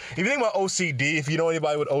 Now, if you think about OCD, if you know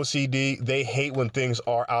anybody with OCD, they hate when things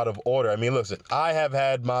are out of order. I mean, listen, I have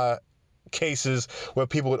had my cases where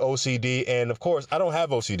people with OCD, and of course I don't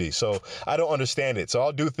have OCD, so I don't understand it. So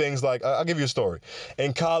I'll do things like, I'll give you a story.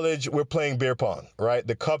 In college, we're playing beer pong, right?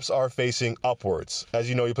 The cups are facing upwards. As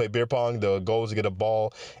you know, you play beer pong, the goal is to get a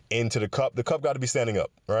ball into the cup. The cup got to be standing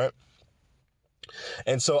up, right?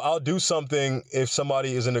 And so I'll do something if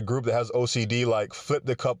somebody is in a group that has OCD, like flip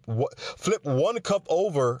one cup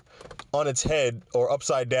over on its head or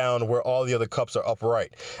upside down where all the other cups are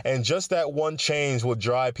upright. And just that one change will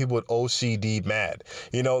drive people with OCD mad.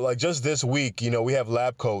 You know, like just this week, you know, we have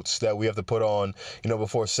lab coats that we have to put on, you know,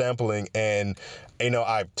 before sampling. And you know,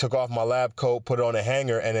 I took off my lab coat, put it on a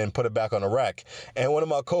hanger, and then put it back on a rack. And one of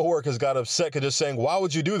my coworkers got upset because just saying, why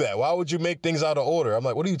would you do that? Why would you make things out of order? I'm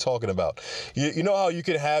like, what are you talking about? You know how you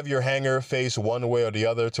could have your hanger face one way or the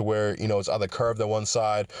other to where, you know, it's either curved on one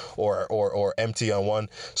side or empty on one.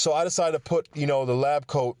 So I decided to put, you know, the lab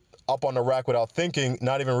coat up on the rack without thinking,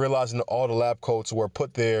 not even realizing that all the lab coats were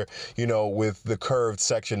put there, you know, with the curved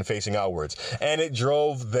section facing outwards. And it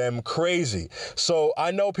drove them crazy. So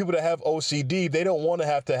I know people that have OCD, they don't want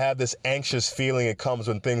to have this anxious feeling it comes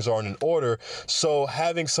when things aren't in order. So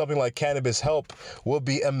having something like cannabis help will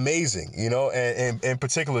be amazing, you know, and in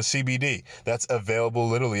particular CBD, that's available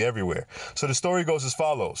literally everywhere. So the story goes as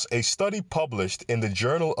follows. A study published in the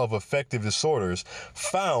Journal of Affective Disorders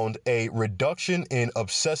found a reduction in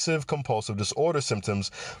obsessive compulsive disorder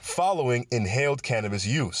symptoms following inhaled cannabis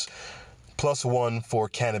use. +1 for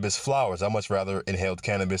cannabis flowers. I much rather inhaled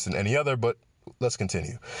cannabis than any other, but let's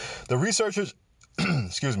continue. The researchers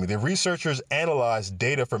the researchers analyzed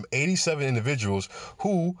data from 87 individuals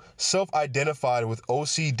who self-identified with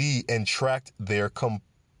OCD and tracked their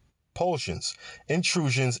compulsions,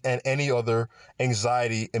 intrusions, and any other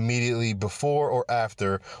anxiety immediately before or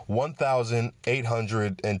after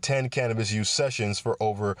 1,810 cannabis use sessions for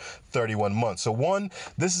over 31 months. So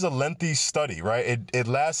this is a lengthy study, right? It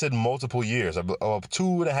lasted multiple years,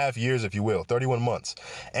 2.5 years, if you will, 31 months.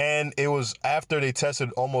 And it was after they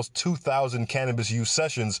tested almost 2,000 cannabis use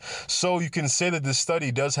sessions. So you can say that this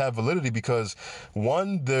study does have validity because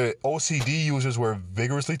the OCD users were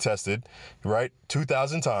vigorously tested, right?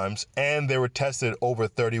 2,000 times, and they were tested over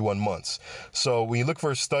 31 months. So when you look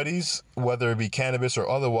for studies, whether it be cannabis or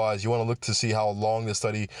otherwise, you want to look to see how long the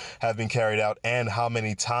study has been carried out and how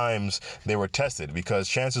many times they were tested, because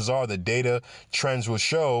chances are the data trends will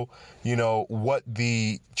show, you know, what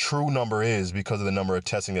the true number is because of the number of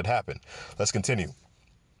testing that happened. Let's continue.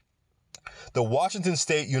 The Washington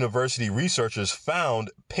State University researchers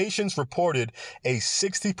found patients reported a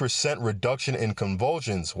 60% reduction in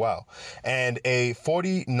convulsions, and a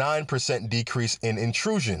 49% decrease in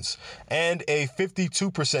intrusions, and a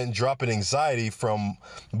 52% drop in anxiety from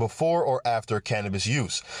before or after cannabis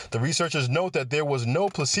use. The researchers note that there was no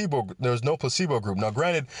placebo group. Now,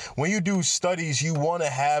 granted, when you do studies, you want to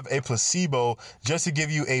have a placebo just to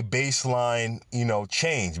give you a baseline, you know,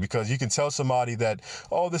 change, because you can tell somebody that,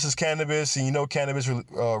 oh, this is cannabis, and you know cannabis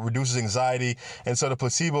reduces anxiety, and so the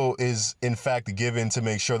placebo is in fact given to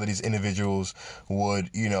make sure that these individuals would,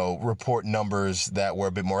 you know, report numbers that were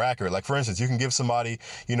a bit more accurate. Like, for instance, you can give somebody,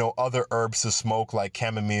 you know, other herbs to smoke like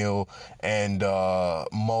chamomile and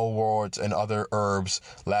mugwort and other herbs,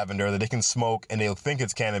 lavender, that they can smoke and they'll think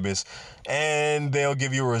it's cannabis, and they'll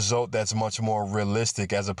give you a result that's much more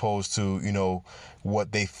realistic as opposed to, you know,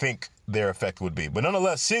 what they think their effect would be. But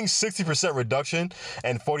nonetheless, seeing 60% reduction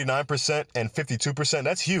and 49% and 52%,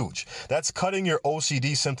 that's huge. That's cutting your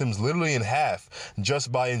OCD symptoms literally in half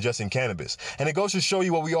just by ingesting cannabis. And it goes to show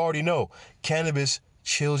you what we already know. Cannabis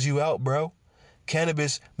chills you out, bro.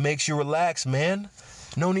 Cannabis makes you relax, man.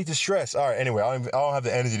 No need to stress. All right, anyway, I don't have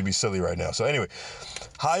the energy to be silly right now. So anyway,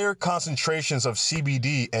 higher concentrations of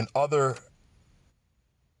CBD and other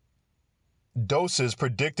doses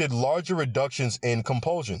predicted larger reductions in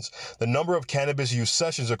compulsions. The number of cannabis use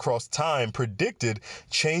sessions across time predicted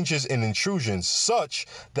changes in intrusions, such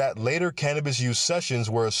that later cannabis use sessions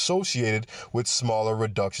were associated with smaller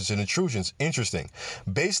reductions in intrusions. Interesting.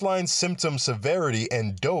 Baseline symptom severity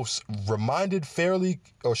and dose remained fairly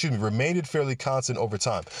constant over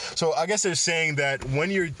time. So I guess they're saying that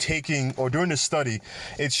when you're taking, or during the study,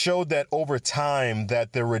 it showed that over time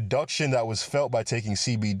that the reduction that was felt by taking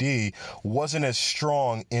CBD wasn't as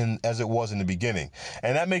strong as it was in the beginning.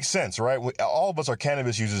 And that makes sense, right? All of us are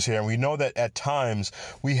cannabis users here, and we know that at times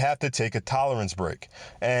we have to take a tolerance break.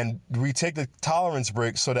 And we take the tolerance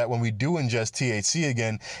break so that when we do ingest THC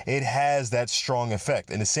again, it has that strong effect.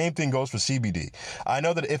 And the same thing goes for CBD. I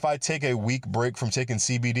know that if I take a week break from taking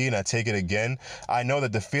CBD and I take it again, I know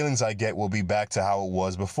that the feelings I get will be back to how it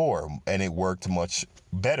was before, and it worked much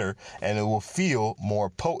better, and it will feel more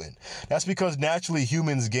potent. That's because naturally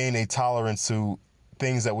humans gain a tolerance to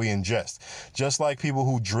things that we ingest. Just like people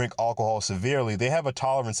who drink alcohol severely, they have a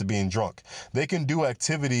tolerance to being drunk. They can do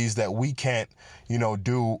activities that we can't,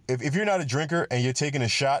 do. If you're not a drinker and you're taking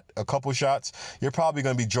a couple shots, you're probably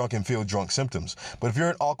going to be drunk and feel drunk symptoms. But if you're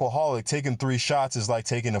an alcoholic, taking 3 shots is like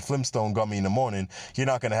taking a Flintstone gummy in the morning. You're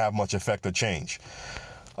not going to have much effect or change.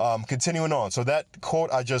 Continuing on. So that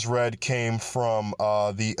quote I just read came from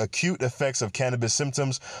the Acute Effects of Cannabis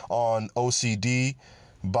Symptoms on OCD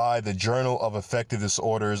by the Journal of Affective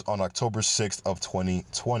Disorders on October 6th of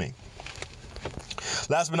 2020.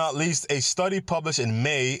 Last but not least, a study published in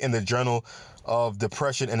May in the Journal of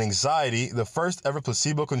Depression and Anxiety, the first ever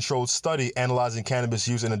placebo-controlled study analyzing cannabis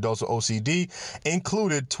use in adults with OCD,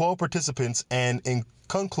 included 12 participants and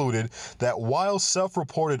concluded that while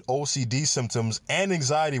self-reported OCD symptoms and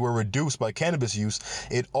anxiety were reduced by cannabis use,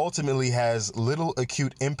 it ultimately has little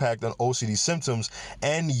acute impact on OCD symptoms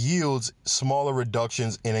and yields smaller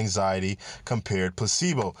reductions in anxiety compared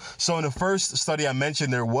placebo. So in the first study I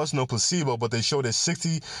mentioned, there was no placebo, but they showed a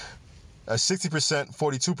 60%,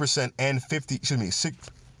 42%, and 50%,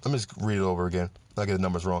 let me just read it over again. I get the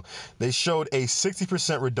numbers wrong. They showed a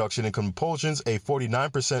 60% reduction in compulsions, a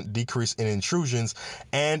 49% decrease in intrusions,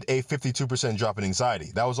 and a 52% drop in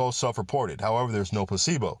anxiety. That was all self-reported. However, there's no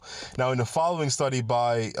placebo. Now, in the following study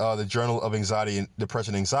by the Journal of Anxiety and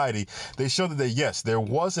Depression and Anxiety, they showed that yes, there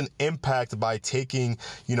was an impact by taking,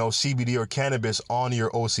 CBD or cannabis on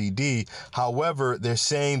your OCD. However, they're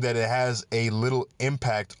saying that it has a little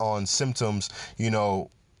impact on symptoms,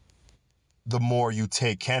 the more you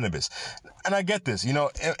take cannabis. And I get this,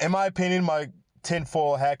 in my opinion, my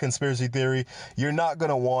tinfoil hat conspiracy theory, you're not going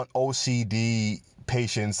to want OCD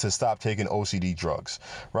patients to stop taking OCD drugs,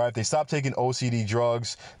 right? If they stop taking OCD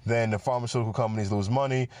drugs, then the pharmaceutical companies lose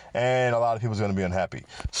money and a lot of people are going to be unhappy.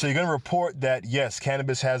 So you're going to report that, yes,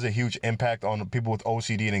 cannabis has a huge impact on people with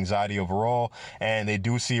OCD and anxiety overall, and they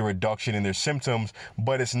do see a reduction in their symptoms,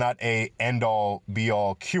 but it's not a end-all,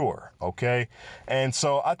 be-all cure, okay? And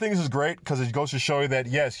so I think this is great because it goes to show you that,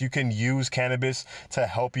 yes, you can use cannabis to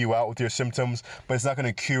help you out with your symptoms, but it's not going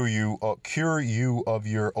to cure you of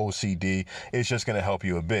your OCD. It's just going to help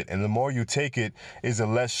you a bit. And the more you take it, is the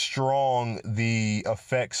less strong the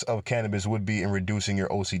effects of cannabis would be in reducing your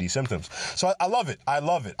OCD symptoms. So I love it. I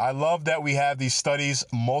love it. I love that we have these studies,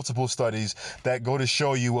 multiple studies, that go to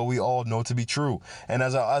show you what we all know to be true. And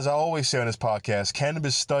as I always say on this podcast,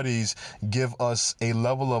 cannabis studies give us a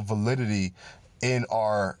level of validity in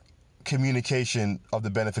our communication of the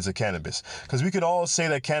benefits of cannabis, because we could all say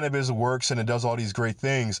that cannabis works and it does all these great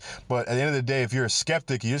things, but at the end of the day, if you're a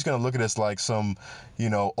skeptic, you're just going to look at us like some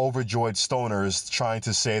overjoyed stoners trying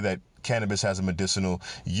to say that cannabis has a medicinal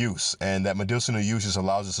use, and that medicinal use just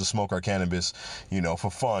allows us to smoke our cannabis, for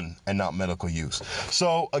fun and not medical use.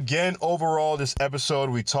 So again, overall, this episode,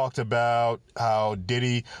 we talked about how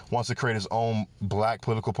Diddy wants to create his own black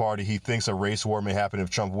political party. He thinks a race war may happen if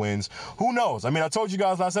Trump wins. Who knows? I told you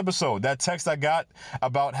guys last episode, that text I got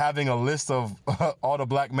about having a list of all the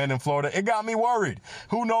black men in Florida, it got me worried.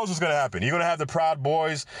 Who knows what's going to happen? You're going to have the Proud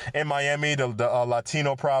Boys in Miami, the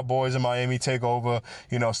Latino Proud Boys in Miami take over,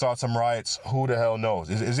 start some riots. Who the hell knows?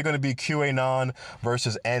 Is it going to be QAnon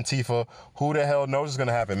versus Antifa? Who the hell knows what's going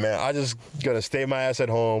to happen, man? I just got to stay my ass at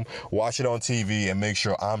home, watch it on TV, and make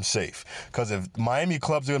sure I'm safe. Because if Miami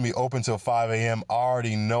clubs are going to be open till 5 a.m., I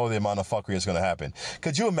already know the amount of fuckery that's going to happen.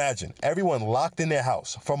 Could you imagine everyone locked in their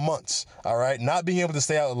house for months, all right, not being able to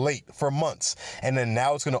stay out late for months, and then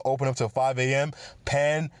now it's going to open up till 5 a.m.?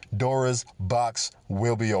 Pandora's box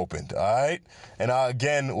will be opened, all right? And I,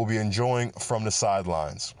 again, will be enjoying from the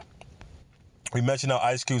sidelines. We mentioned how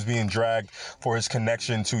Ice Cube's being dragged for his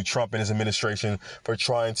connection to Trump and his administration for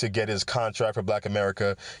trying to get his contract for Black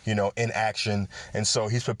America, in action. And so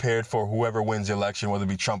he's prepared for whoever wins the election, whether it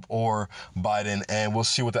be Trump or Biden, and we'll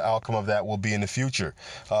see what the outcome of that will be in the future.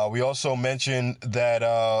 We also mentioned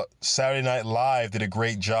that Saturday Night Live did a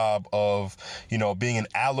great job of, being an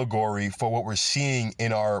allegory for what we're seeing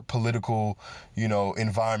in our political,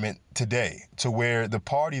 environment today, to where the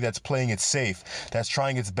party that's playing it safe, that's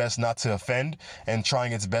trying its best not to offend and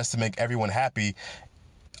trying its best to make everyone happy,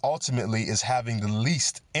 ultimately is having the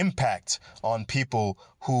least impact on people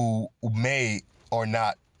who may or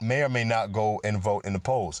not may or may not go and vote in the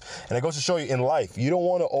polls. And it goes to show you in life, you don't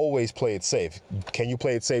want to always play it safe. Can you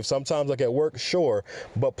play it safe sometimes, like at work? Sure,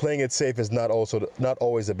 but playing it safe is not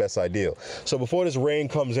always the best idea. So before this rain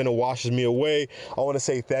comes in and washes me away, I want to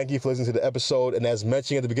say thank you for listening to the episode. And as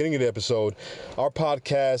mentioned at the beginning of the episode, our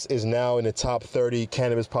podcast is now in the top 30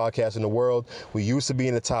 cannabis podcasts in the world. We used to be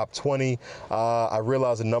in the top 20. I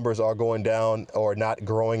realize the numbers are going down or not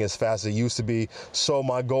growing as fast as it used to be. So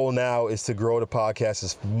my goal now is to grow the podcast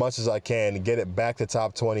as much as I can and get it back to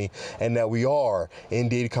top 20, and that we are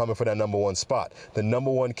indeed coming for that number one spot. The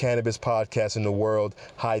number one cannabis podcast in the world,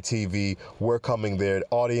 High TV. We're coming there.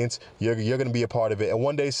 Audience, you're going to be a part of it. And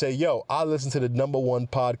one day say, yo, I listen to the number one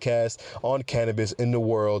podcast on cannabis in the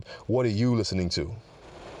world. What are you listening to?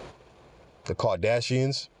 The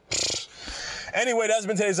Kardashians? Anyway, that's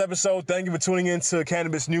been today's episode. Thank you for tuning in to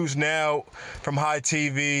Cannabis News Now from High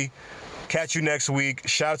TV. Catch you next week.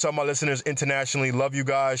 Shout out to all my listeners internationally. Love you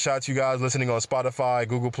guys. Shout out to you guys listening on Spotify,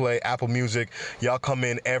 Google Play, Apple Music. Y'all come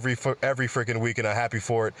in every freaking week, and I'm happy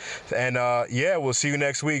for it. And yeah, we'll see you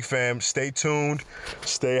next week, fam. Stay tuned.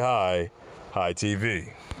 Stay high. High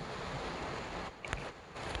TV.